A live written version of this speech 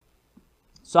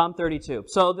Psalm 32.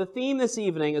 So the theme this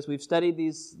evening, as we've studied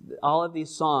all of these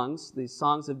songs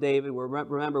of David,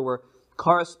 we're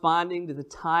corresponding to the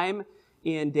time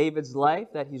in David's life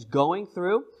that he's going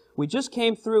through. We just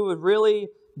came through a really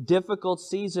difficult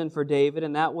season for David,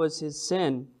 and that was his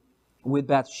sin with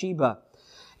Bathsheba.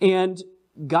 And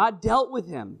God dealt with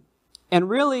him. And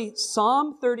really,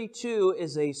 Psalm 32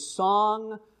 is a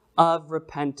song of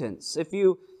repentance. If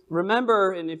you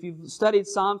remember, and if you've studied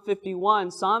Psalm 51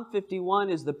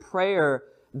 is the prayer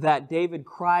that David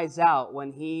cries out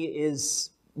when he is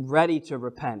ready to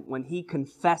repent, when he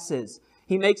confesses.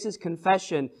 He makes his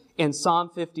confession in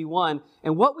Psalm 51.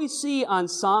 And what we see on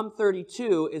Psalm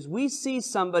 32 is we see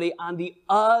somebody on the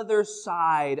other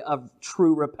side of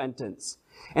true repentance.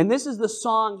 And this is the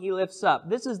song he lifts up.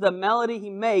 This is the melody he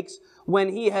makes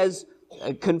when he has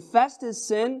confessed his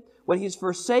sin, when he's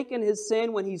forsaken his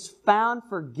sin, when he's found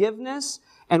forgiveness,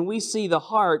 and we see the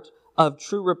heart of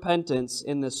true repentance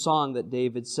in this song that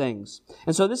David sings.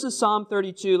 And so this is Psalm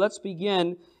 32. Let's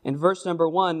begin in verse number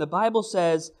 1. The Bible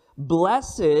says,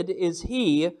 "Blessed is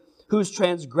he whose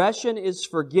transgression is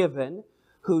forgiven,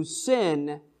 whose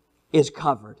sin is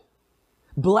covered.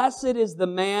 Blessed is the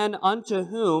man unto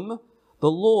whom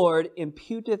the Lord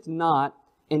imputeth not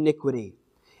iniquity,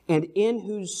 and in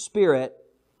whose spirit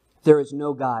there is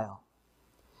no guile."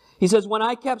 He says, "When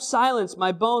I kept silence,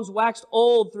 my bones waxed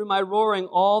old through my roaring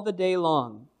all the day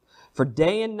long. For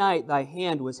day and night thy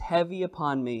hand was heavy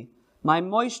upon me. My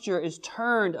moisture is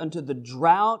turned unto the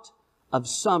drought of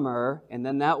summer." And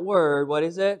then that word, what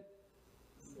is it?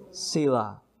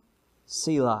 Selah.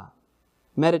 Selah.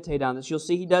 Meditate on this. You'll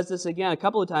see he does this again a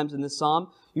couple of times in this psalm.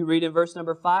 You read in verse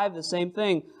number 5, the same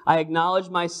thing. "I acknowledge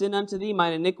my sin unto thee,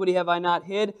 mine iniquity have I not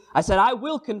hid. I said, I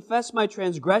will confess my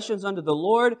transgressions unto the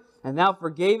Lord, and thou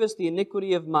forgavest the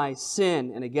iniquity of my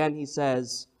sin." And again he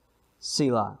says,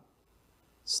 Selah.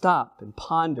 Stop and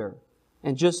ponder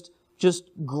and just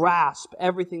grasp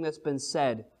everything that's been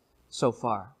said so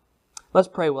far. Let's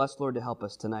pray. We'll ask the Lord to help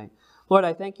us tonight. Lord,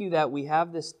 I thank you that we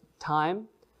have this time.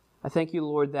 I thank you,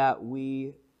 Lord, that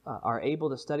we are able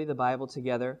to study the Bible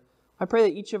together. I pray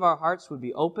that each of our hearts would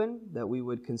be open, that we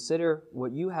would consider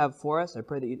what you have for us. I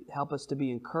pray that you'd help us to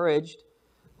be encouraged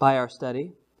by our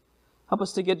study. Help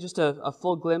us to get just a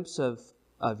full glimpse of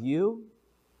you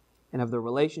and of the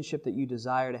relationship that you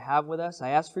desire to have with us. I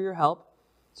ask for your help.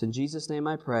 It's in Jesus' name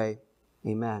I pray.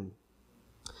 Amen.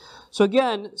 So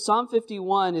again, Psalm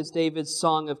 51 is David's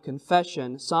song of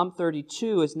confession. Psalm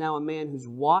 32 is now a man who's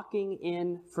walking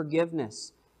in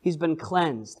forgiveness. He's been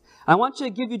cleansed. I want to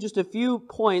give you just a few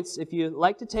points. If you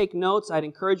like to take notes, I'd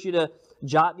encourage you to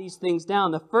jot these things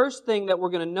down. The first thing that we're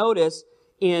going to notice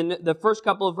in the first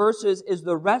couple of verses is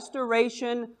the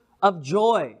restoration of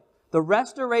joy. The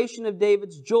restoration of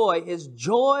David's joy. His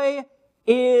joy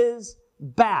is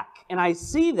back. And I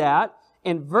see that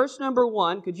in verse number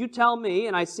 1. Could you tell me,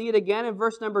 and I see it again in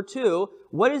verse number 2,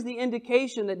 what is the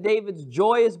indication that David's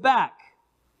joy is back?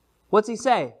 What's he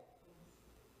say?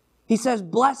 He says,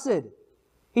 blessed.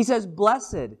 He says,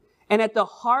 blessed. And at the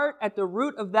heart, at the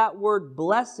root of that word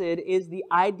blessed is the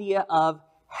idea of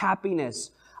happiness,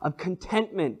 of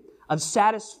contentment, of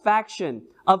satisfaction,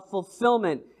 of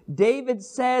fulfillment. David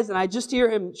says, and I just hear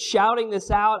him shouting this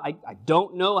out. I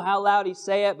don't know how loud he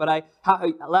said it, but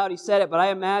I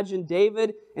imagine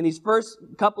David in these first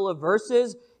couple of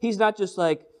verses, he's not just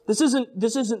like, this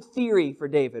isn't theory for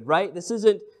David, right? This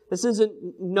isn't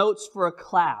notes for a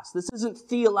class. This isn't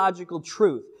theological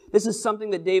truth. This is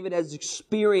something that David has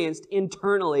experienced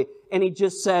internally, and he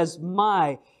just says,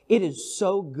 it is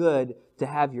so good to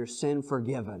have your sin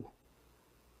forgiven.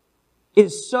 It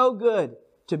is so good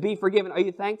to be forgiven. Are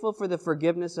you thankful for the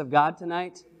forgiveness of God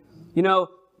tonight? You know,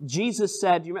 Jesus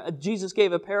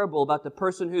gave a parable about the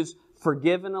person who's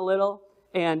forgiven a little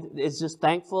and is just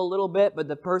thankful a little bit, but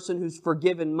the person who's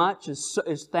forgiven much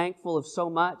is thankful of so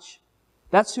much.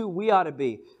 That's who we ought to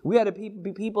be. We ought to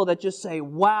be people that just say,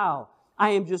 wow, I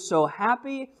am just so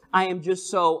happy. I am just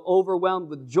so overwhelmed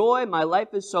with joy. My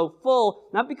life is so full,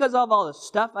 not because of all the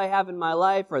stuff I have in my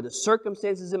life or the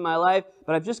circumstances in my life,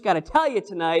 but I've just got to tell you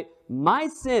tonight, my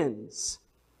sins,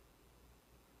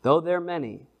 though they're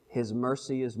many, His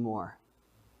mercy is more.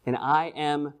 And I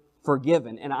am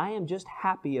forgiven. And I am just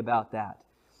happy about that.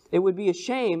 It would be a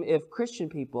shame if Christian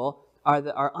people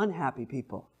are unhappy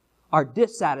people, are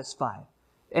dissatisfied,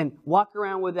 and walk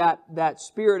around with that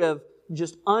spirit of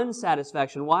just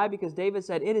unsatisfaction. Why? Because David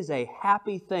said it is a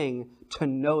happy thing to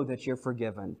know that you're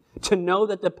forgiven, to know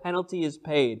that the penalty is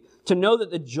paid, to know that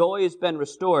the joy has been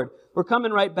restored. We're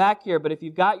coming right back here, but if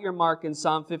you've got your mark in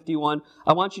Psalm 51,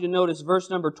 I want you to notice verse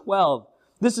number 12.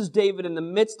 This is David in the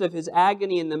midst of his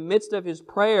agony, in the midst of his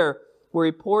prayer, where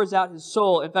he pours out his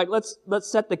soul. In fact, let's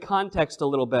set the context a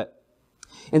little bit.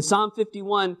 In Psalm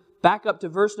 51, back up to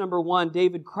verse number 1,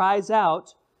 David cries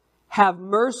out, "Have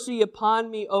mercy upon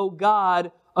me, O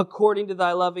God, according to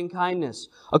thy loving kindness.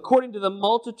 According to the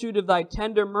multitude of thy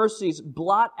tender mercies,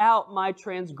 blot out my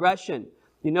transgression."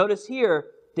 You notice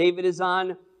here, David is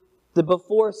on the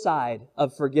before side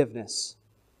of forgiveness.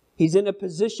 He's in a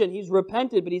position, he's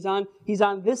repented, but he's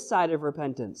on this side of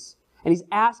repentance. And he's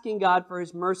asking God for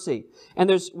his mercy.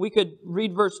 And we could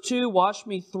read verse 2, "Wash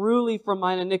me thoroughly from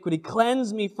mine iniquity,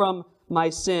 cleanse me from my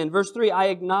sin." Verse 3, "I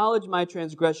acknowledge my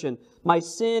transgression. My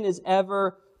sin is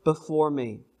ever before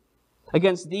me.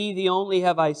 Against thee, thee only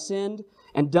have I sinned,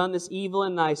 and done this evil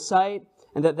in thy sight,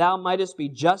 and that thou mightest be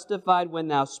justified when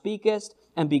thou speakest,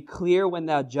 and be clear when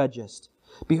thou judgest.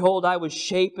 Behold, I was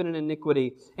shapen in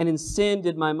iniquity, and in sin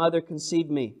did my mother conceive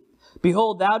me.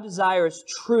 Behold, thou desirest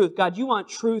truth." God, you want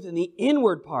truth in the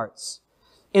inward parts.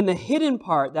 "In the hidden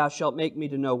part thou shalt make me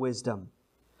to know wisdom.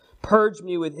 Purge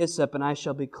me with hyssop, and I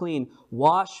shall be clean.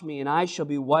 Wash me, and I shall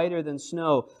be whiter than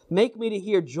snow. Make me to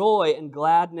hear joy and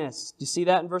gladness." Do you see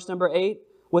that in verse number 8?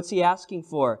 What's he asking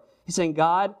for? He's saying,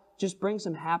 God, just bring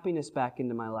some happiness back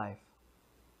into my life.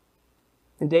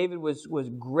 And David was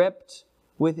gripped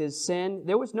with his sin.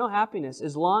 There was no happiness.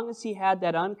 As long as he had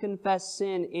that unconfessed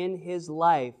sin in his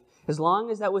life, as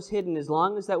long as that was hidden, as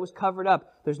long as that was covered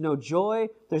up, there's no joy,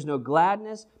 there's no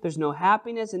gladness, there's no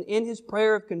happiness. And in his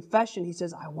prayer of confession, he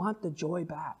says, I want the joy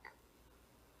back.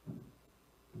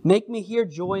 Make me hear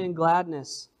joy and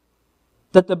gladness,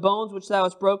 that the bones which thou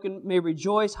hast broken may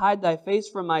rejoice. Hide thy face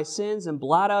from my sins, and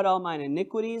blot out all mine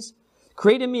iniquities.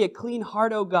 Create in me a clean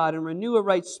heart, O God, and renew a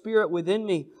right spirit within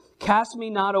me. Cast me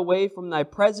not away from thy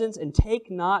presence, and take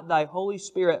not thy Holy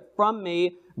Spirit from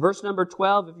me. Verse number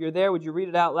 12, if you're there, would you read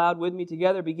it out loud with me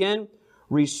together? Begin.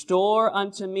 Restore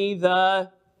unto me the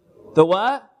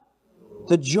what?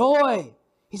 The joy.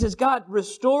 He says, God,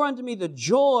 restore unto me the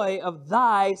joy of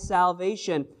thy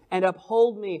salvation, and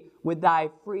uphold me with thy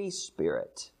free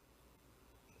spirit.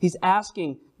 He's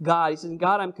asking God, he says,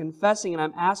 God, I'm confessing and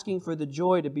I'm asking for the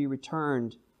joy to be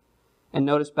returned. And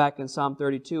notice back in Psalm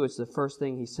 32, it's the first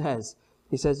thing he says.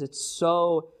 He says, it's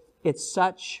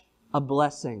such a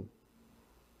blessing.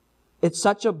 It's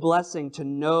such a blessing to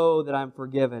know that I'm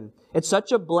forgiven. It's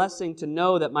such a blessing to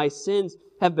know that my sins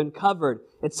have been covered.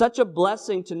 It's such a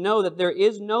blessing to know that there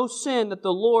is no sin that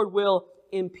the Lord will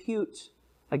impute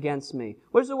against me.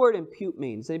 What does the word impute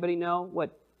mean? Does anybody know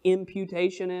what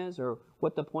imputation is or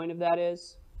what the point of that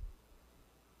is?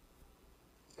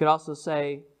 You could also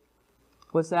say,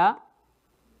 what's that?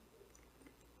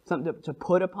 Something to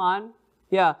put upon?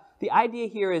 Yeah, the idea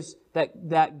here is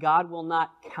that God will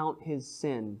not count his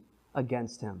sin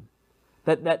against him.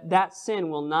 That sin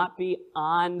will not be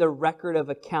on the record of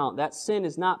account. That sin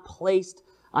is not placed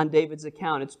on David's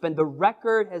account. The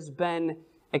record has been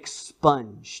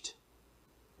expunged.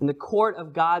 In the court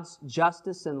of God's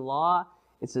justice and law,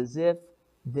 it's as if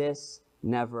this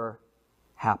never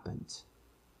happened.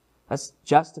 That's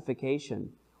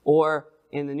justification. Or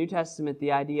in the New Testament,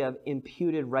 the idea of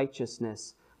imputed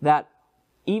righteousness. That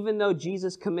even though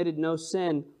Jesus committed no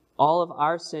sin, all of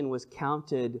our sin was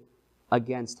counted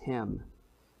against him.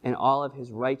 And all of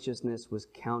his righteousness was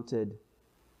counted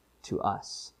to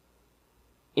us.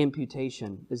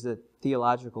 Imputation is the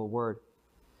theological word.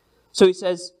 So he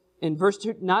says in verse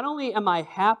 2, not only am I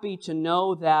happy to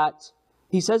know that,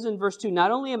 he says in verse 2,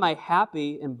 not only am I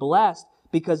happy and blessed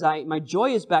because my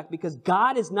joy is back, because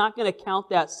God is not going to count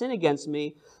that sin against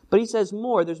me, but he says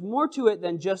more. There's more to it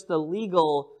than just the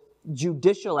legal,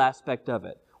 judicial aspect of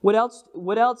it. What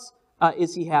else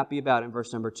is he happy about in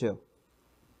verse number 2?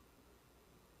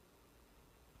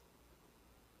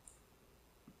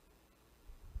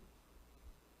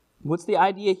 What's the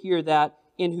idea here that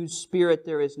in whose spirit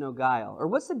there is no guile? Or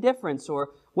what's the difference? Or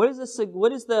what is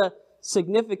the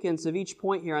significance of each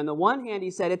point here? On the one hand, he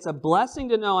said, it's a blessing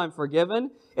to know I'm forgiven.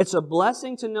 It's a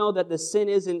blessing to know that the sin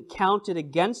isn't counted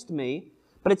against me.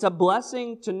 But it's a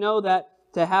blessing to know that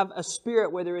to have a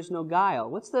spirit where there is no guile.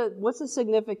 What's the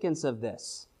significance of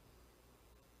this?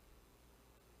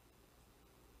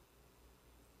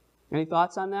 Any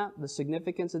thoughts on that? The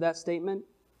significance of that statement?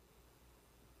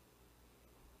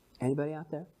 Anybody out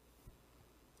there?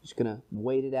 Just going to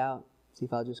wait it out, see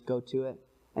if I'll just go to it.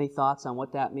 Any thoughts on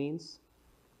what that means?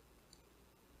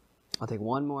 I'll take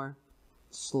one more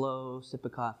slow sip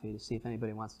of coffee to see if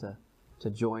anybody wants to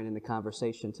join in the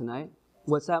conversation tonight.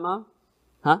 What's that, Mom?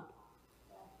 Huh?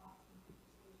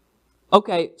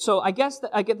 Okay, so I get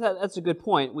that that's a good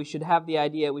point. We should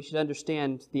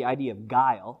understand the idea of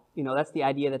guile. That's the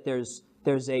idea that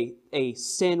there's a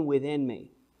sin within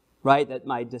me, right? That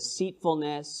my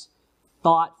deceitfulness,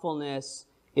 thoughtfulness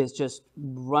is just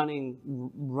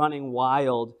running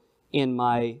wild in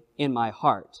my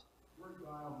heart.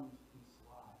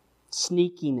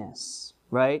 Sneakiness,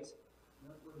 right?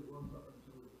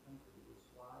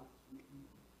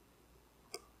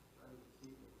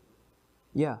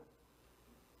 Yeah.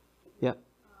 Yeah.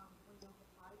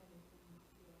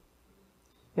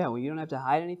 Yeah, well, you don't have to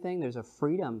hide anything. There's a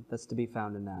freedom that's to be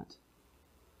found in that.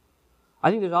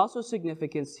 I think there's also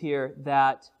significance here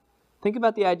that, think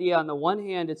about the idea, on the one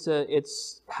hand,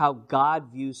 it's how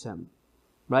God views him,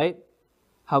 right?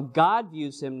 How God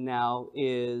views him now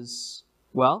is,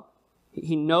 well,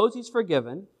 he knows he's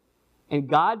forgiven, and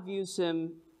God views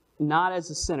him not as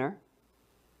a sinner,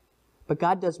 but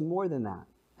God does more than that.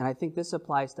 And I think this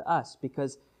applies to us,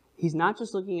 because he's not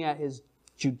just looking at his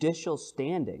judicial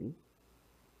standing,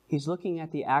 he's looking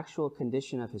at the actual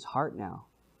condition of his heart now,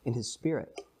 in his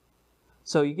spirit.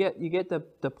 So you get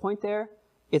the point there?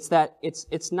 It's that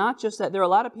it's not just that. There are a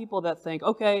lot of people that think,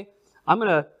 okay, I'm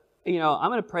gonna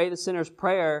pray the sinner's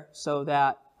prayer so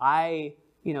that I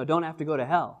don't have to go to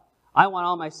hell. I want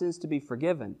all my sins to be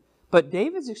forgiven. But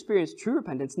David's experienced true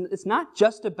repentance. It's not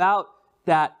just about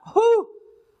that,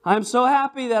 I'm so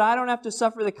happy that I don't have to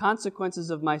suffer the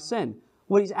consequences of my sin.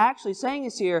 What he's actually saying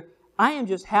is here, I am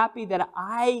just happy that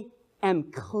I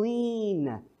am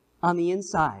clean on the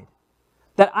inside.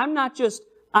 That I don't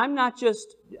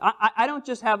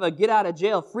just have a get out of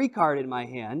jail free card in my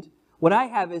hand. What I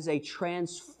have is a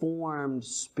transformed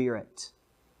spirit.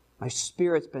 My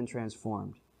spirit's been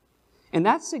transformed. And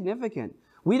that's significant.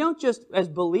 We don't just, as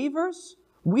believers,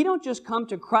 we don't just come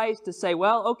to Christ to say,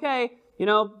 well, okay,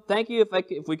 thank you.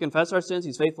 If we confess our sins,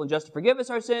 He's faithful and just to forgive us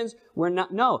our sins.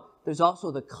 No, there's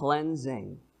also the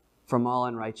cleansing from all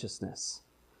unrighteousness.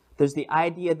 There's the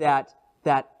idea that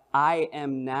I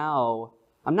am now,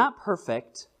 I'm not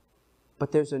perfect,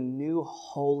 but there's a new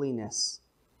holiness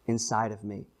inside of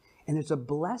me. And there's a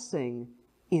blessing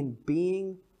in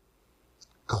being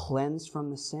cleansed from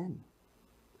the sin.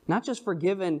 Not just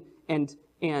forgiven and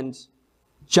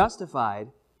justified,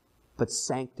 but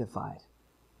sanctified.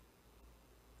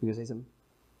 You going to say something?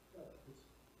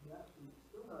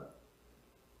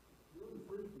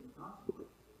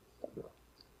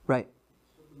 Right.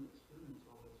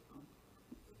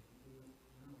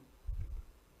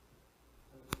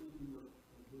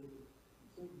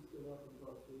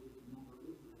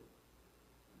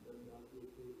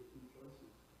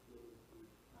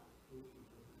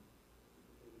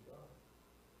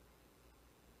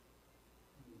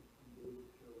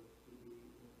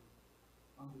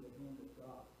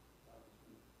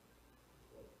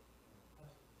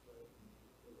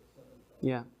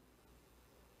 Yeah.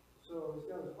 So he's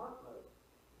got his heart right.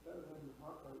 Better having your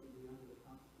heart right than be under the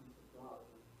consequence of God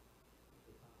than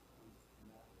the consequence of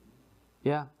that.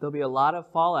 Yeah, there'll be a lot of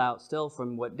fallout still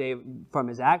from from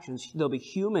his actions. There'll be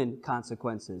human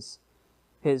consequences.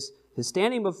 His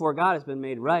standing before God has been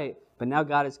made right, but now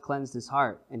God has cleansed his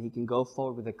heart, and he can go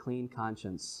forward with a clean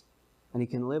conscience, and he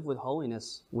can live with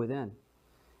holiness within.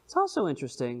 It's also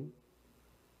interesting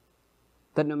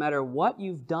that no matter what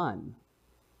you've done,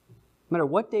 no matter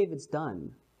what David's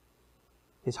done,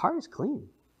 his heart is clean.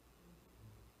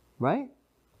 Right?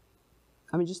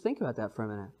 I mean, just think about that for a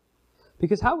minute.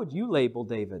 Because how would you label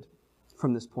David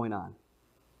from this point on?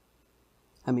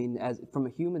 I mean, from a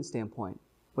human standpoint,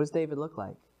 what does David look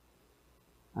like?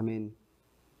 I mean,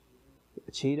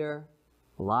 a cheater,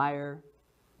 a liar,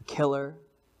 a killer.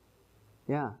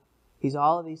 Yeah, he's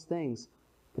all of these things.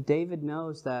 But David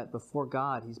knows that before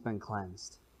God, he's been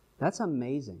cleansed. That's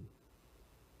amazing.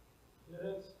 Yeah,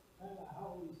 that's kind of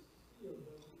how we see it.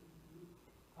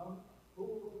 Who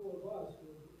of us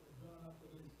would have gone up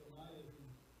against Goliath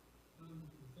and done the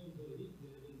things that he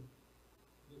did, and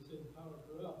they said power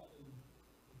corrupts, and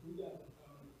if we got the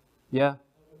power, Yeah.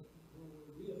 what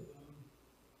would we have done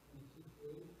in a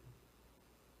situation?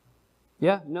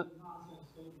 Yeah, no. Nonsense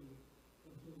statement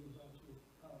until there's actually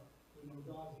power.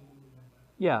 God's handling that.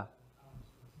 Yeah.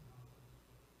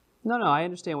 No, I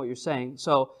understand what you're saying.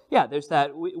 So, yeah, there's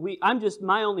that.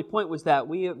 My only point was that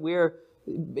we're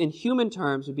in human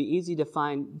terms, it would be easy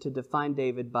to define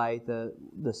David by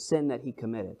the sin that he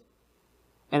committed.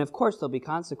 And of course, there'll be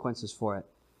consequences for it.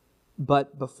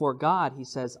 But before God, he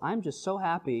says, I'm just so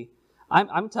happy.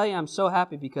 I'm telling you, I'm so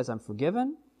happy because I'm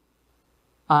forgiven.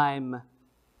 There's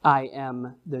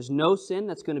no sin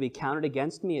that's going to be counted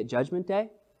against me at Judgment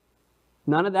Day.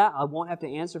 None of that. I won't have to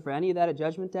answer for any of that at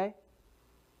Judgment Day.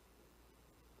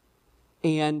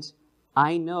 And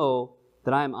I know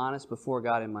that I am honest before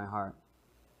God in my heart.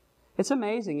 It's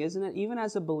amazing, isn't it? Even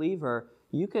as a believer,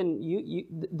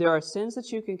 there are sins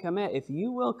that you can commit. If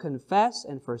you will confess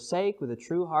and forsake with a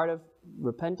true heart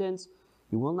repentance,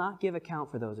 you will not give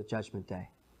account for those at Judgment Day.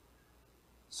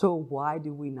 So why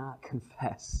do we not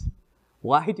confess?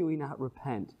 Why do we not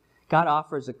repent? God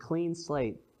offers a clean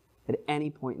slate at any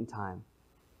point in time.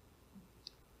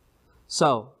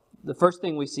 So, the first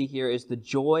thing we see here is the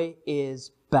joy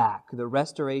is back, the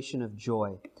restoration of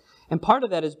joy. And part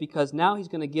of that is because now he's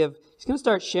going to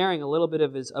start sharing a little bit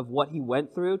of what he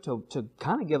went through to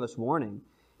kind of give us warning.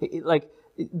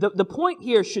 The point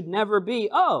here should never be,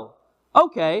 oh,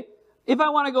 okay, if I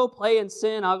want to go play in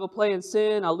sin, I'll go play in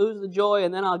sin, I'll lose the joy,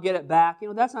 and then I'll get it back.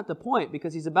 That's not the point,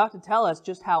 because he's about to tell us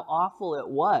just how awful it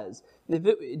was.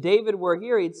 If David were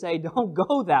here, he'd say, don't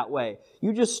go that way.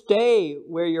 You just stay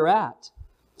where you're at.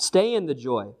 Stay in the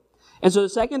joy. And so the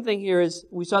second thing here is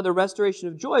we saw the restoration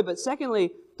of joy, but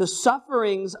secondly, the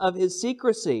sufferings of his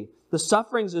secrecy. The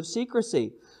sufferings of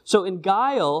secrecy. So in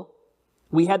guile,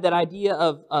 we had that idea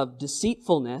of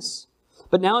deceitfulness,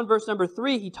 but now in verse number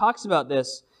 3, he talks about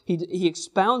this. He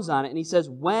expounds on it, and he says,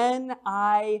 when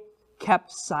I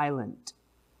kept silent,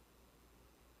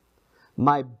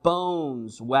 my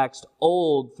bones waxed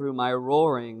old through my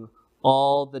roaring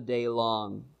all the day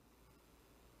long.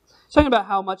 He's talking about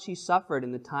how much he suffered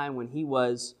in the time when he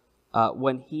was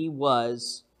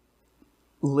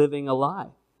living a lie.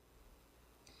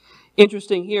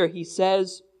 Interesting here, he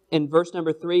says in verse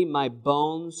number 3, my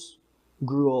bones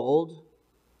grew old.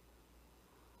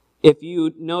 If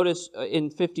you notice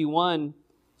in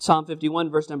Psalm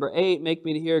 51, verse number 8, make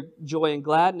me to hear joy and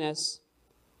gladness,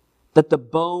 that the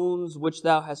bones which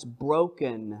thou hast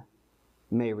broken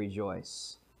may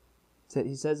rejoice. So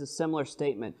he says a similar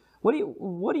statement. What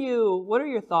are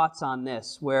your thoughts on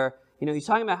this? Where he's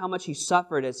talking about how much he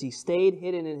suffered as he stayed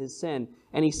hidden in his sin,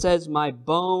 and he says, "My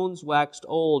bones waxed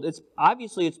old." It's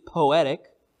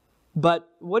poetic, but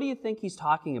what do you think he's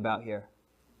talking about here?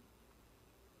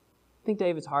 I think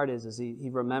David's heart is he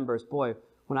remembers, boy,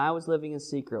 when I was living in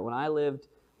secret,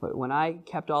 when I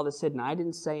kept all this hidden, I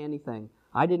didn't say anything.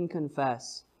 I didn't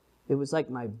confess. It was like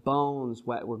my bones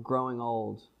were growing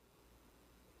old.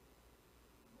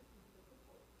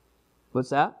 What's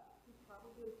that?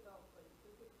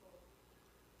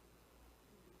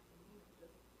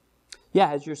 Yeah,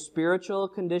 has your spiritual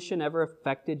condition ever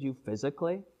affected you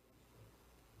physically?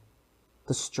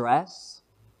 The stress,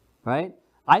 right?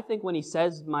 I think when he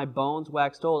says my bones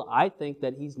waxed old, I think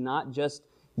that he's not just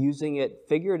using it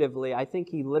figuratively. I think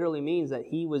he literally means that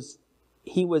he was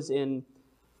in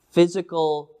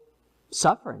physical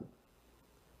suffering.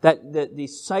 That the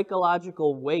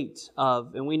psychological weight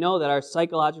of, and we know that our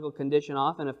psychological condition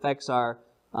often affects our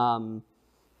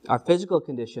physical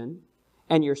condition,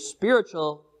 and your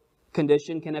spiritual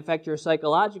condition can affect your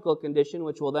psychological condition,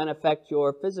 which will then affect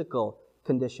your physical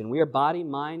condition. We are body,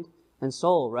 mind, and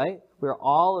soul, right? We're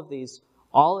all of these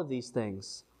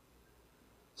things.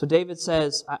 So David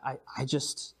says,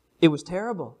 it was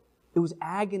terrible. It was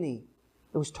agony.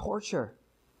 It was torture.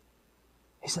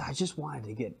 He said,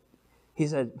 he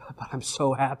said, but I'm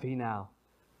so happy now.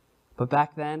 But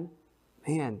back then,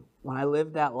 man, when I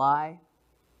lived that lie,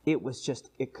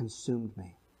 it consumed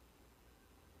me.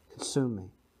 Consumed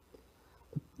me.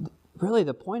 Really,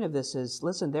 the point of this is,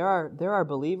 listen, there are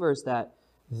believers that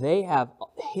they have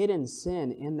hidden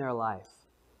sin in their life.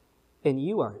 And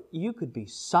you could be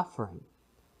suffering.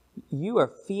 You are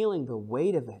feeling the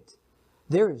weight of it.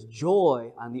 There is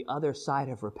joy on the other side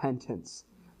of repentance.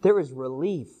 There is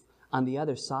relief on the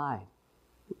other side.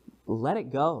 Let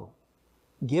it go.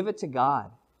 Give it to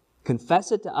God.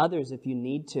 Confess it to others if you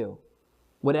need to.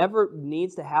 Whatever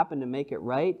needs to happen to make it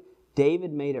right,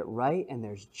 David made it right, and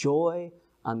there's joy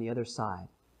on the other side.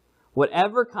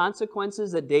 Whatever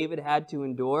consequences that David had to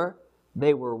endure,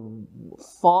 they were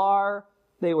worth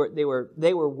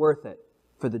it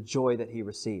for the joy that he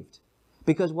received.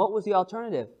 Because what was the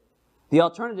alternative? The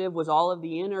alternative was all of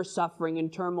the inner suffering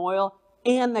and turmoil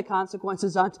and the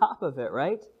consequences on top of it,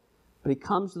 right? But he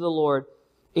comes to the Lord,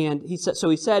 and he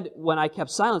said, when I kept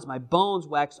silence, my bones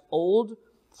waxed old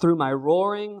through my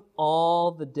roaring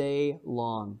all the day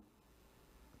long.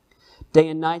 Day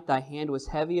and night thy hand was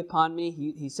heavy upon me.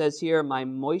 He says here, my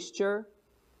moisture,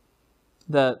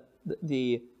 the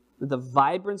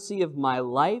vibrancy of my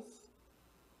life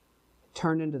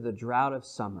turned into the drought of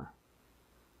summer.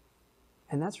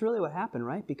 And that's really what happened,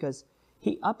 right? Because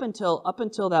he up until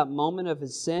that moment of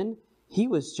his sin, he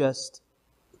was just,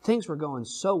 things were going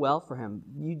so well for him.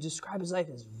 You describe his life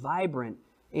as vibrant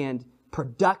and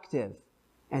productive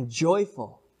and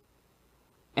joyful.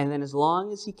 And then as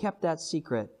long as he kept that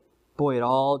secret, boy, it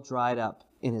all dried up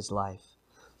in his life.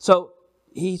 So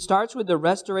he starts with the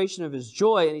restoration of his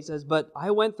joy, and he says, but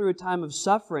I went through a time of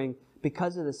suffering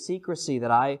because of the secrecy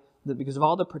because of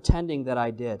all the pretending that I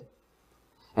did.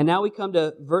 And now we come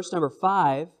to verse number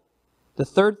 5, the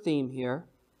third theme here,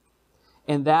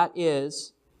 and that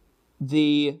is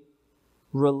the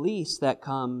release that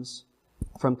comes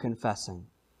from confessing.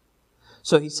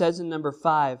 So he says in number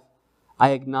 5, I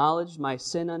acknowledge my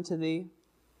sin unto thee,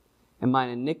 and mine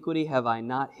iniquity have I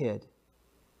not hid.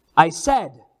 I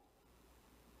said.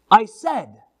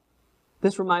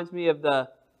 This reminds me of the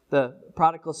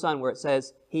prodigal son where it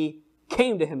says he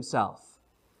came to himself.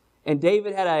 And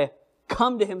David had a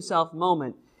come to himself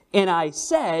moment. And I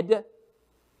said,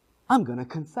 I'm going to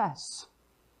confess.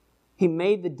 He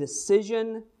made the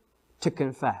decision to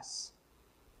confess.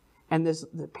 And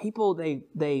the people,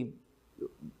 they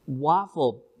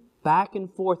waffle back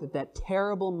and forth at that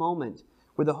terrible moment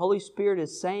where the Holy Spirit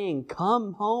is saying,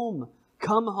 come home,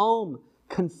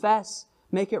 confess,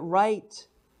 make it right,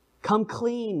 come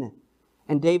clean.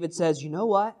 And David says, you know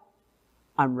what?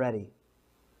 I'm ready.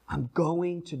 I'm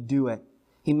going to do it.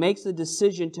 He makes the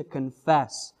decision to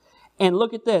confess. And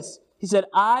look at this. He said,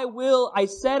 I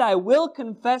will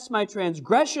confess my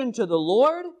transgression to the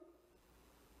Lord,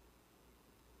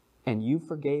 and you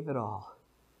forgave it all.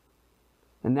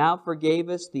 And thou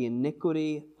forgavest the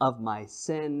iniquity of my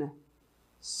sin,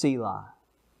 Selah.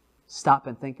 Stop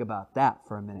and think about that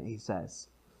for a minute, he says.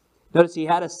 Notice he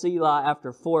had a Selah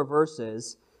after 4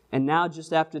 verses, and now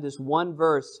just after this one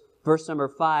verse, verse number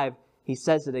 5, he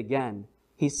says it again.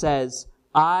 He says,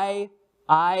 I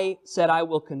said I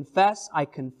will confess, I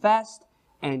confessed,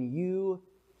 and you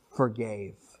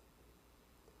forgave.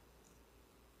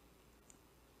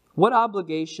 What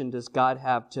obligation does God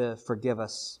have to forgive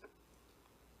us?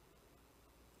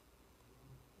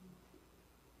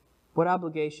 What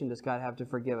obligation does God have to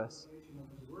forgive us?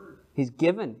 He's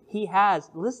given. He has.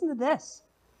 Listen to this.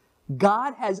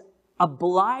 God has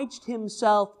obliged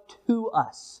Himself to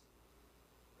us.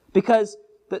 Because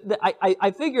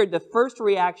I figured the first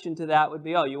reaction to that would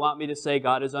be, oh, you want me to say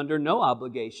God is under no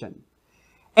obligation?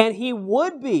 And He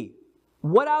would be.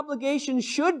 What obligation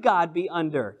should God be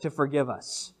under to forgive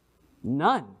us?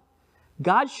 None.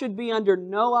 God should be under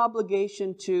no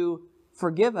obligation to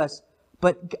forgive us,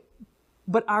 but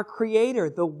our Creator,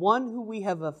 the one who we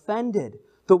have offended,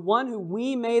 the one who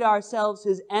we made ourselves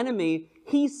His enemy,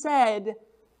 He said,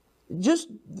 try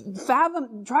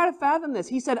to fathom this.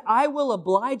 He said, I will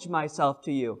oblige myself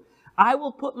to you. I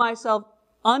will put myself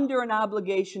under an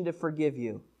obligation to forgive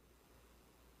you.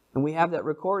 And we have that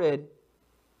recorded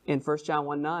in 1 John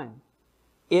 1:9.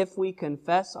 If we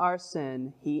confess our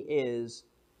sin, He is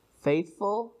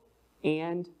faithful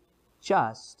and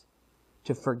just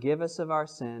to forgive us of our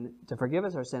sin,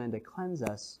 and to cleanse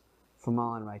us from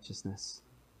all unrighteousness.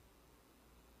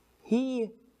 He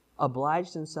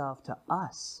obliged Himself to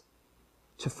us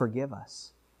to forgive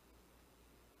us.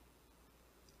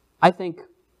 I think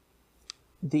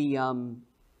the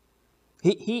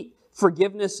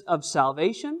forgiveness of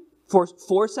salvation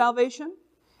for salvation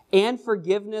and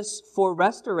forgiveness for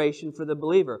restoration for the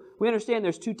believer. We understand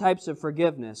there's 2 types of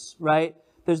forgiveness, right?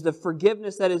 There's the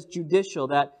forgiveness that is judicial,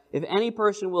 that if any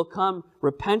person will come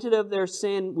repentant of their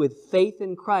sin with faith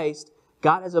in Christ,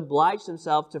 God has obliged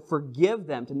Himself to forgive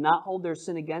them, to not hold their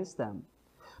sin against them.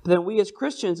 But then we as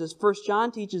Christians, as 1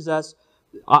 John teaches us,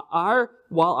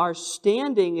 while our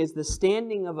standing is the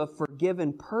standing of a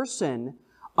forgiven person,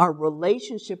 our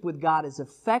relationship with God is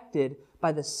affected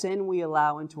by the sin we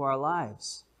allow into our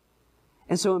lives.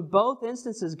 And so in both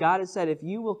instances, God has said, if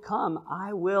you will come,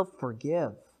 I will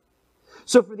forgive.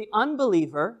 So for the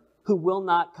unbeliever who will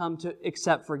not come to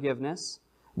accept forgiveness,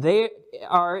 they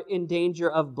are in danger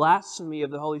of blasphemy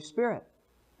of the Holy Spirit.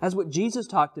 That's what Jesus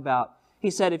talked about. He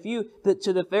said,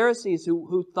 to the Pharisees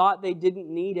who thought they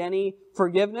didn't need any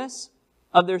forgiveness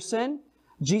of their sin,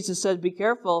 Jesus said, be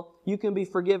careful, you can be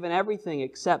forgiven everything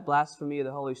except blasphemy of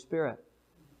the Holy Spirit.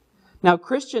 Now, a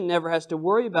Christian never has to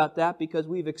worry about that because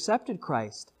we've accepted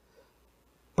Christ.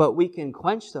 But we can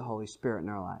quench the Holy Spirit in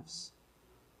our lives.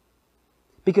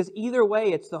 Because either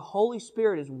way, it's the Holy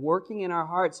Spirit is working in our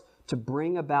hearts to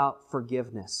bring about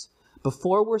forgiveness.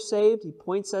 Before we're saved, He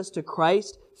points us to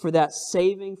Christ for that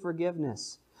saving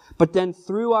forgiveness. But then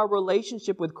through our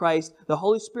relationship with Christ, the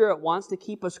Holy Spirit wants to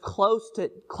keep us close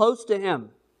to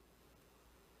Him.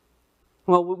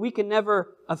 Well, we can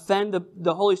never offend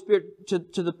the Holy Spirit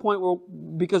to the point where,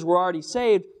 because we're already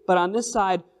saved, but on this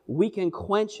side, we can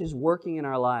quench His working in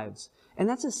our lives. And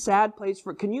that's a sad place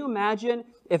can you imagine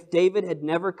if David had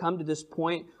never come to this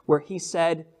point where he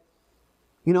said,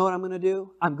 you know what I'm going to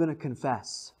do? I'm going to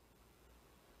confess.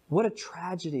 What a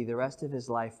tragedy the rest of his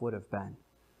life would have been.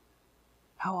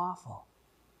 How awful.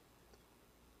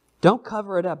 Don't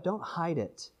cover it up. Don't hide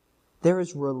it. There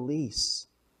is release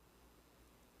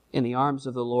in the arms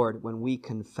of the Lord when we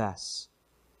confess.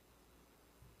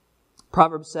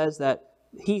 Proverbs says that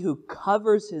he who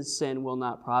covers his sin will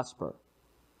not prosper,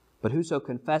 but whoso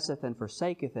confesseth and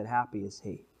forsaketh it, happy is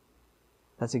he.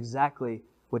 That's exactly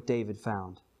what David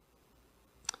found.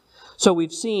 So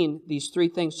we've seen these three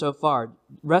things so far: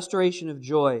 restoration of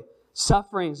joy,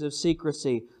 sufferings of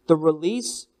secrecy, the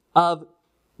release of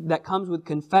that comes with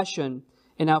confession,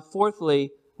 and now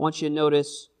fourthly, I want you to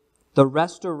notice the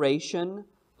restoration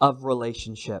of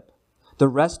relationship. The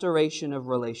restoration of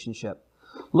relationship.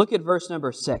 Look at verse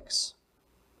number 6.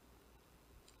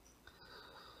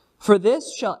 For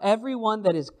this shall every one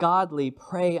that is godly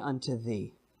pray unto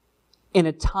thee, in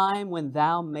a time when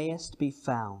thou mayest be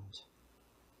found.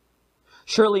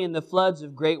 Surely in the floods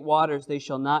of great waters they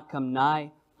shall not come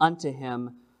nigh unto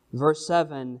him. Verse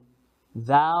 7,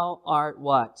 thou art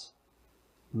what?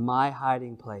 My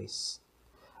hiding place.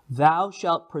 Thou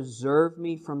shalt preserve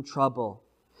me from trouble.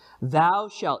 Thou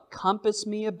shalt compass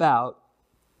me about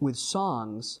with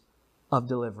songs of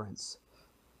deliverance.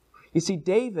 You see,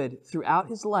 David, throughout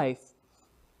his life,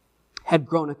 had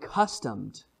grown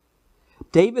accustomed.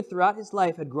 David, throughout his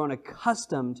life, had grown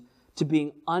accustomed to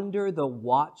being under the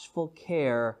watchful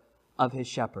care of his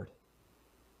shepherd.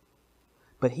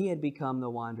 But he had become the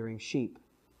wandering sheep.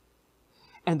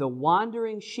 And the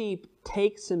wandering sheep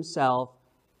takes himself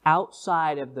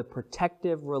outside of the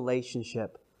protective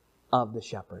relationship of the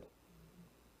shepherd.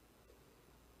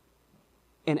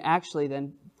 And actually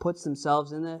then puts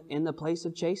themselves in the place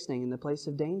of chastening, in the place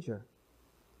of danger.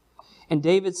 And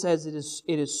David says it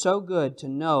is so good to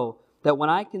know that when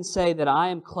I can say that I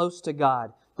am close to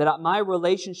God, that my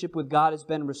relationship with God has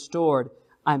been restored,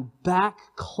 I'm back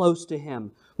close to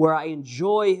Him, where I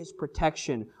enjoy His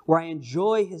protection, where I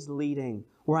enjoy His leading,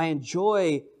 where I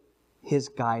enjoy His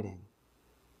guiding.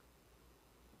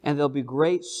 And there'll be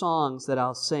great songs that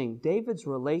I'll sing. David's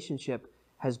relationship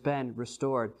has been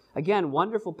restored. Again,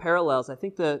 wonderful parallels. I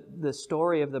think the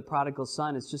story of the prodigal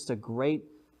son is just a great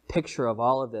picture of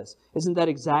all of this. Isn't that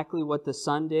exactly what the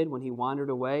son did when he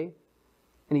wandered away?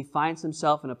 And he finds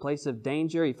himself in a place of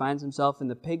danger. He finds himself in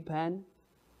the pig pen.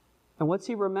 And what's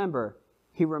he remember?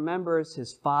 He remembers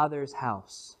his father's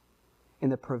house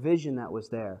and the provision that was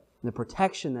there, and the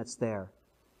protection that's there,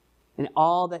 and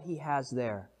all that he has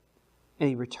there. And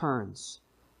he returns.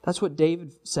 That's what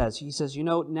David says. He says,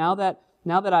 now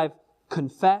that I've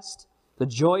confessed, the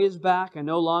joy is back. I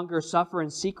no longer suffer in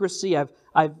secrecy.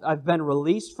 I've been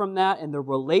released from that, and the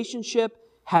relationship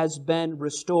has been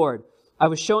restored. I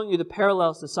was showing you the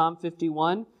parallels to Psalm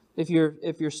 51. If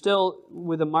you're still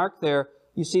with a mark there,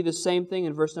 you see the same thing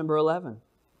in verse number 11.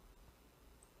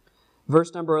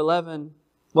 Verse number 11,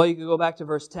 well, you could go back to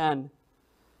verse 10.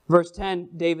 Verse 10,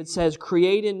 David says,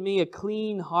 create in me a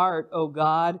clean heart, O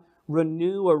God,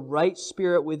 renew a right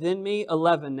spirit within me.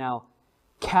 11 now.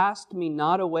 Cast me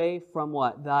not away from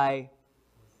what? Thy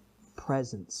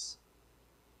presence.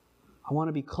 I want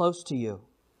to be close to you.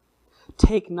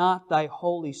 Take not thy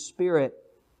Holy Spirit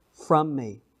from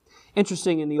me.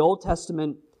 Interesting, in the Old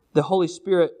Testament, the Holy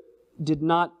Spirit did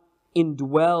not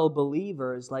indwell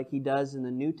believers like He does in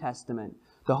the New Testament.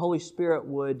 The Holy Spirit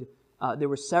would, there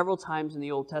were several times in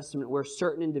the Old Testament where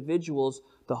certain individuals,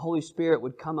 the Holy Spirit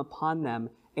would come upon them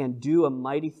and do a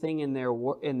mighty thing in their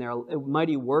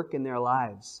mighty work in their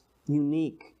lives.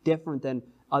 Unique, different than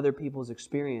other people's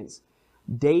experience.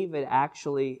 David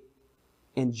actually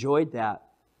enjoyed that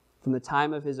from the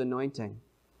time of his anointing,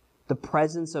 the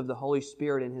presence of the Holy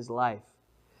Spirit in his life.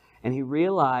 And he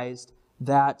realized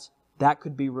that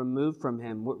could be removed from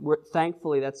him.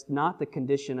 Thankfully, that's not the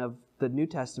condition of the New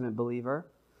Testament believer.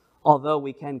 Although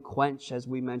we can quench, as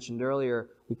we mentioned earlier,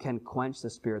 we can quench the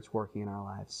Spirit's working in our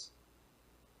lives.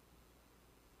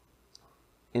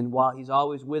 And while He's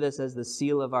always with us as the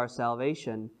seal of our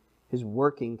salvation, His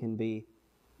working can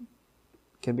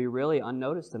be really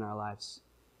unnoticed in our lives.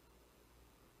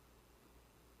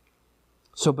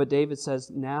 So, but David says,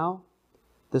 now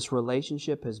this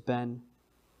relationship has been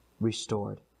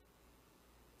restored.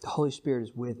 The Holy Spirit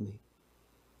is with me.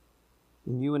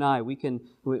 And you and I, when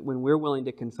we're willing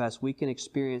to confess, we can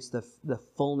experience the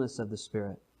fullness of the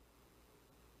Spirit.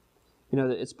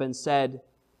 It's been said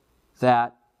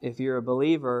that if you're a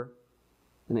believer,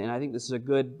 and I think this is a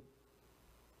good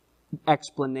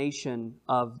explanation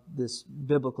of this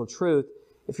biblical truth,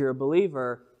 if you're a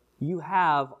believer, you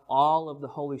have all of the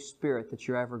Holy Spirit that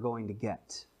you're ever going to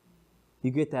get. You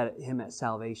get Him at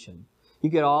salvation. You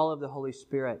get all of the Holy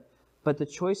Spirit. But the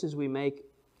choices we make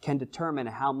can determine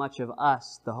how much of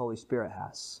us the Holy Spirit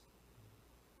has.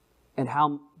 And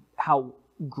how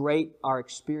great our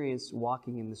experience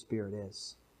walking in the Spirit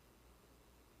is.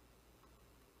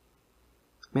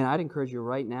 Man, I'd encourage you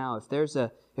right now,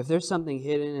 if if there's something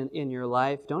hidden in your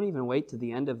life, don't even wait to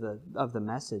the end of the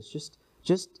message.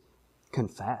 Just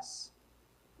confess.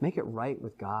 Make it right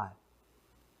with God.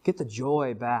 Get the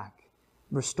joy back.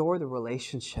 Restore the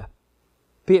relationship.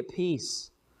 Be at peace.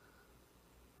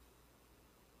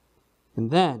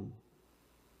 And then,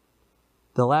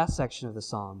 the last section of the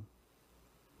psalm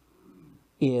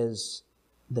is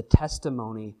the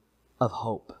testimony of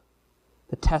hope.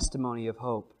 The testimony of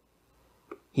hope.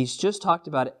 He's just talked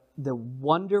about the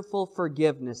wonderful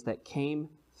forgiveness that came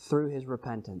through his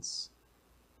repentance.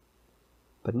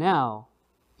 But now,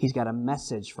 he's got a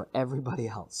message for everybody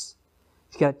else.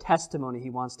 He's got a testimony he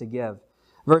wants to give.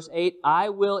 Verse 8, I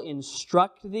will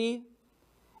instruct thee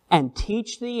and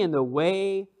teach thee in the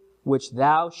way which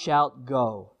thou shalt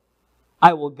go.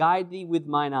 I will guide thee with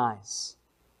mine eyes.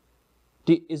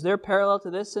 Is there a parallel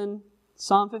to this in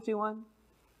Psalm 51?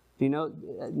 Do you know?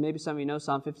 Maybe some of you know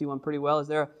Psalm 51 pretty well. Is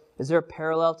there a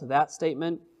parallel to that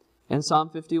statement in Psalm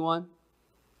 51?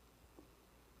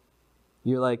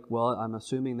 You're like, well, I'm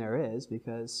assuming there is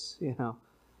because, this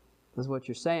is what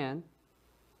you're saying.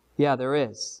 Yeah, there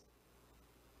is.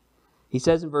 He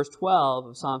says in verse 12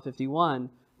 of Psalm 51,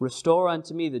 restore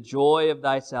unto me the joy of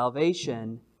thy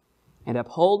salvation and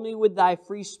uphold me with thy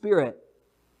free spirit.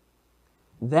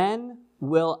 Then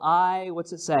will I,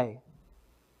 what's it say?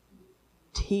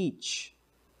 Teach.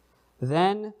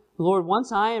 Then, Lord,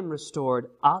 once I am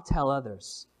restored, I'll tell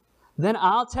others. Then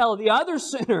I'll tell the other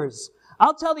sinners.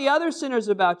 I'll tell the other sinners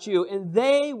about you, and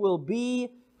they will be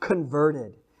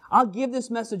converted. I'll give this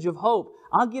message of hope.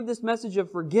 I'll give this message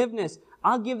of forgiveness.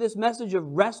 I'll give this message of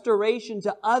restoration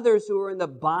to others who are in the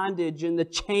bondage and the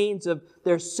chains of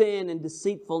their sin and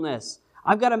deceitfulness.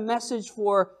 I've got a message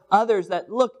for others that,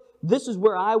 look, this is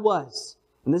where I was,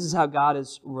 and this is how God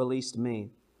has released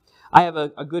me. I have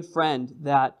a good friend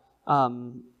that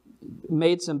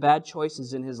made some bad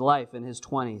choices in his life in his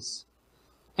 20s.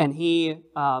 And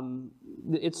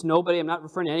it's nobody, I'm not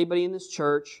referring to anybody in this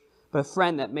church, but a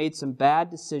friend that made some bad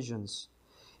decisions.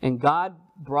 And God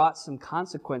brought some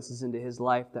consequences into his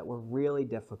life that were really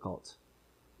difficult.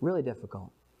 Really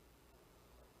difficult.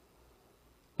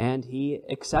 And he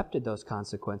accepted those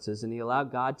consequences, and he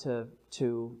allowed God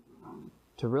to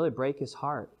really break his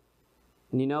heart.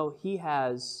 And he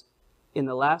has, in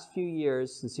the last few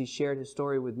years, since he shared his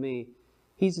story with me,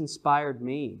 he's inspired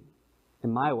me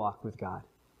in my walk with God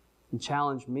and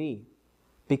challenged me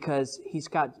because he's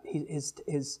got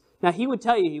his now he would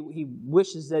tell you he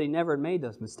wishes that he never had made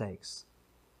those mistakes.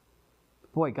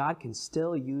 But boy, God can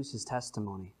still use his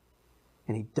testimony,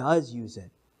 and he does use it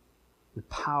in a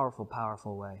powerful,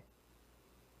 powerful way.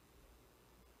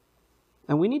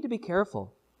 And we need to be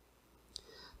careful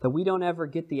that we don't ever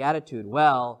get the attitude,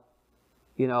 well,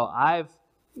 I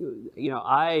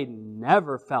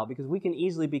never felt, because we can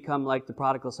easily become like the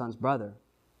prodigal son's brother,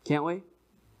 can't we?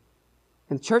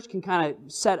 And the church can kind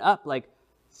of set up like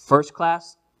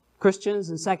first-class Christians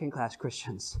and second-class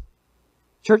Christians.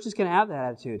 Churches can have that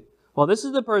attitude. Well, this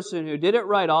is the person who did it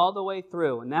right all the way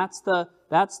through, and that's the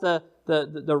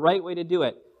right way to do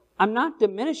it. I'm not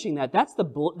diminishing that. That's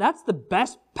the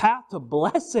best path to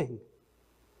blessing.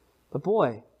 But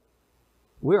boy,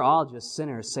 we're all just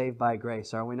sinners saved by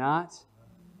grace, are we not?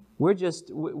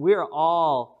 We're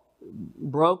all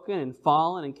broken and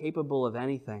fallen and capable of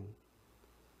anything.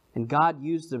 And God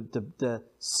used the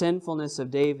sinfulness of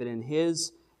David and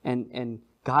his and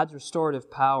God's restorative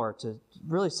power to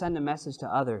really send a message to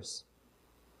others.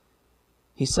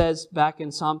 He says back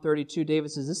in Psalm 32, David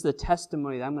says, this is the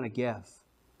testimony that I'm going to give.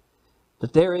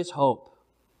 That there is hope.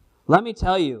 Let me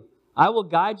tell you, I will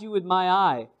guide you with my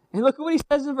eye. And look at what he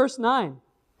says in verse 9.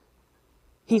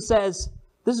 He says,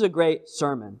 this is a great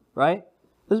sermon, right?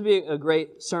 This would be a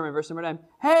great sermon, verse number 9.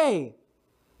 Hey,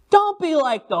 don't be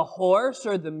like the horse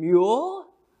or the mule.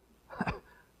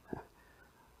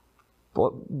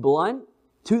 Blunt,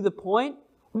 to the point.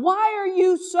 Why are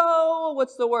you so,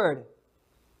 what's the word?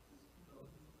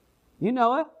 You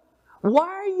know it. Why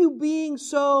are you being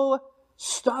so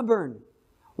stubborn?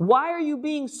 Why are you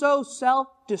being so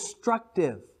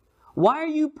self-destructive? Why are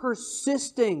you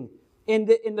persisting in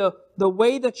the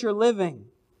way that you're living?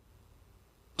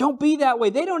 Don't be that way.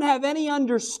 They don't have any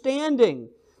understanding.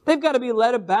 They've got to be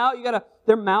led about.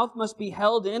 Their mouth must be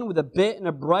held in with a bit and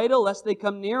a bridle, lest they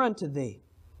come near unto thee.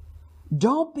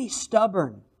 Don't be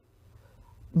stubborn.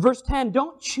 Verse 10,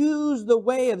 don't choose the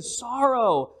way of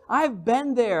sorrow. I've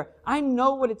been there. I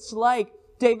know what it's like.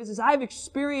 David says, I've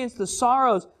experienced the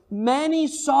sorrows. Many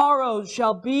sorrows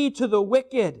shall be to the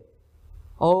wicked.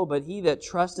 Oh, but he that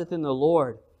trusteth in the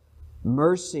Lord,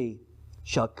 mercy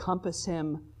shall compass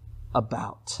him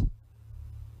about.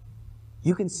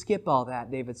 You can skip all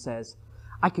that, David says.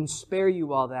 I can spare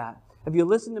you all that. If you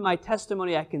listen to my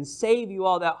testimony, I can save you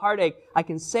all that heartache. I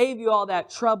can save you all that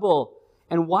trouble.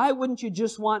 And why wouldn't you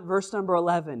just want verse number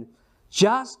 11?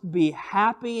 Just be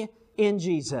happy in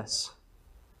Jesus.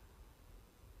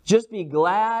 Just be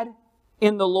glad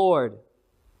in the Lord.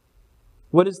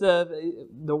 What is the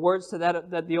words to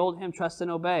that the old hymn, Trust and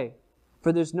Obey?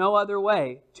 For there's no other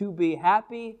way to be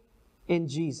happy in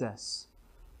Jesus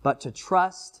but to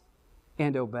trust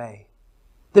and obey.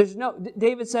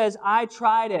 David says, I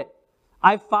tried it.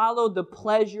 I followed the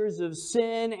pleasures of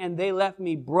sin and they left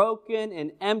me broken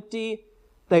and empty.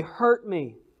 They hurt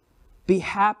me. Be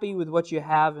happy with what you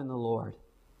have in the Lord.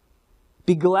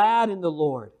 Be glad in the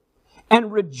Lord.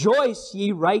 And rejoice,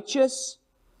 ye righteous,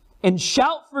 and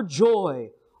shout for joy,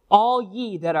 all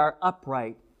ye that are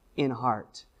upright in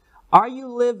heart. Are you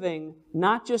living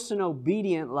not just an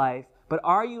obedient life, but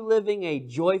are you living a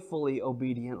joyfully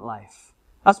obedient life?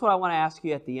 That's what I want to ask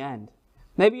you at the end.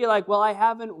 Maybe you're like, well, I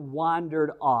haven't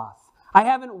wandered off. I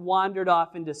haven't wandered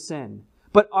off into sin.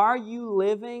 But are you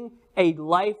living a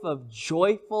life of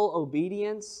joyful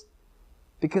obedience?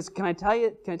 Because can I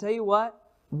tell you what?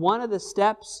 One of the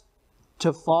steps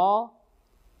to fall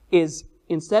is,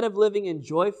 instead of living in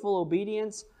joyful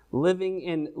obedience, living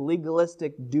in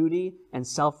legalistic duty and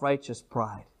self-righteous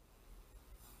pride.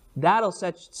 That'll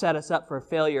set us up for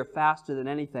failure faster than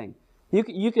anything.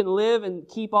 You can live and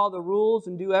keep all the rules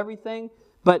and do everything,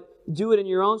 but do it in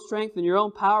your own strength and your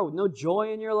own power with no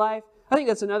joy in your life. I think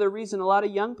that's another reason a lot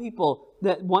of young people,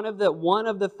 that one of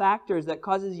the factors that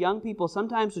causes young people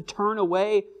sometimes to turn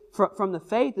away from the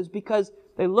faith is because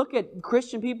they look at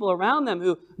Christian people around them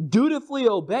who dutifully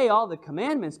obey all the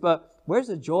commandments, but where's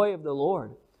the joy of the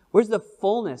Lord? Where's the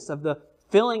fullness of the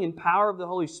filling and power of the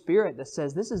Holy Spirit that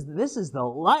says, this is the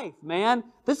life, man.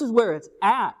 This is where it's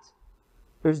at.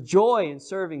 There's joy in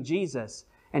serving Jesus.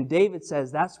 And David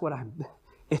says,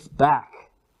 it's back.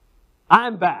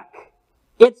 I'm back.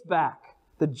 It's back.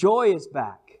 The joy is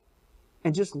back.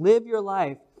 And just live your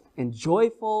life in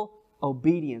joyful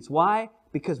obedience. Why?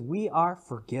 Because we are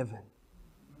forgiven.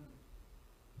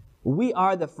 We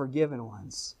are the forgiven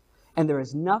ones. And there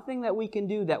is nothing that we can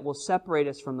do that will separate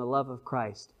us from the love of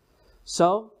Christ.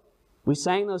 So, we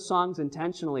sang those songs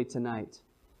intentionally tonight.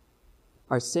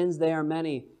 Our sins, they are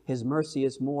many. His mercy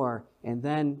is more. And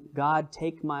then, God,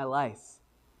 take my life.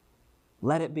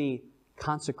 Let it be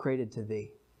consecrated to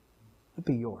Thee. Let it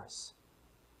be yours.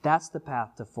 That's the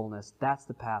path to fullness. That's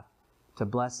the path to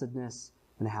blessedness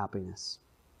and happiness.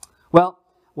 Well,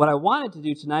 what I wanted to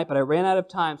do tonight, but I ran out of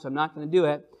time, so I'm not going to do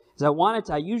it, is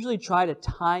I usually try to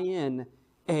tie in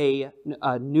a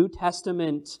New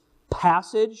Testament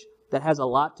passage that has a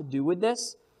lot to do with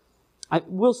this.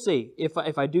 We'll see if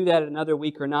I do that another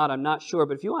week or not. I'm not sure.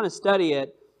 But if you want to study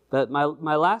it,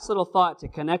 my last little thought to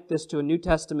connect this to a New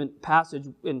Testament passage,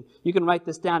 and you can write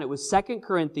this down. It was 2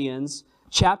 Corinthians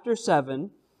chapter 7,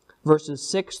 verses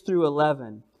 6 through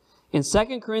 11. In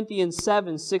 2 Corinthians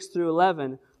 7, 6 through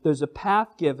 11, there's a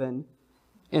path given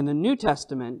in the New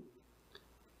Testament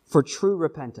for true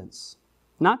repentance.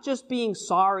 Not just being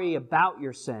sorry about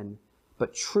your sin,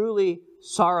 but truly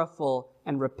sorrowful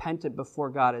and repentant before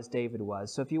God as David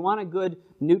was. So if you want a good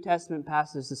New Testament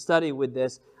passage to study with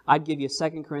this, I'd give you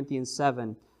 2 Corinthians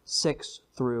 7, 6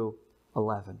 through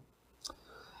 11.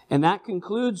 And that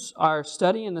concludes our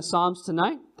study in the Psalms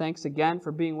tonight. Thanks again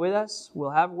for being with us.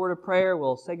 We'll have a word of prayer.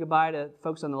 We'll say goodbye to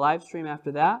folks on the live stream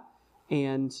after that.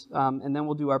 And then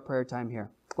we'll do our prayer time here.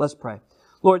 Let's pray.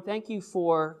 Lord, thank you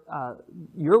for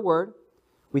your word.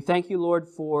 We thank you, Lord,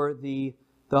 for the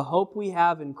hope we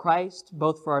have in Christ,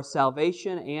 both for our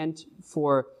salvation and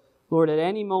for, Lord, at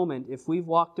any moment, if we've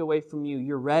walked away from you,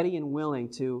 you're ready and willing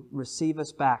to receive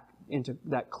us back into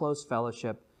that close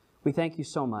fellowship. We thank you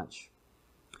so much.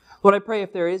 Lord, I pray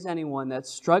if there is anyone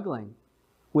that's struggling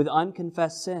with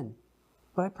unconfessed sin,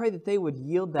 Lord, I pray that they would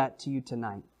yield that to you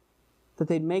tonight, that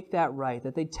they'd make that right,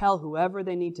 that they'd tell whoever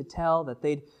they need to tell, that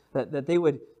they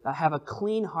would have a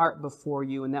clean heart before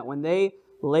you, and that when they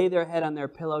lay their head on their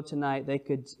pillow tonight, they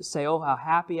could say, oh, how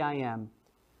happy I am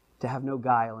to have no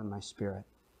guile in my spirit.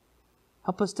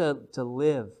 Help us to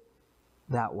live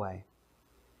that way.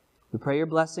 We pray your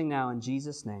blessing now in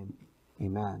Jesus' name.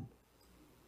 Amen.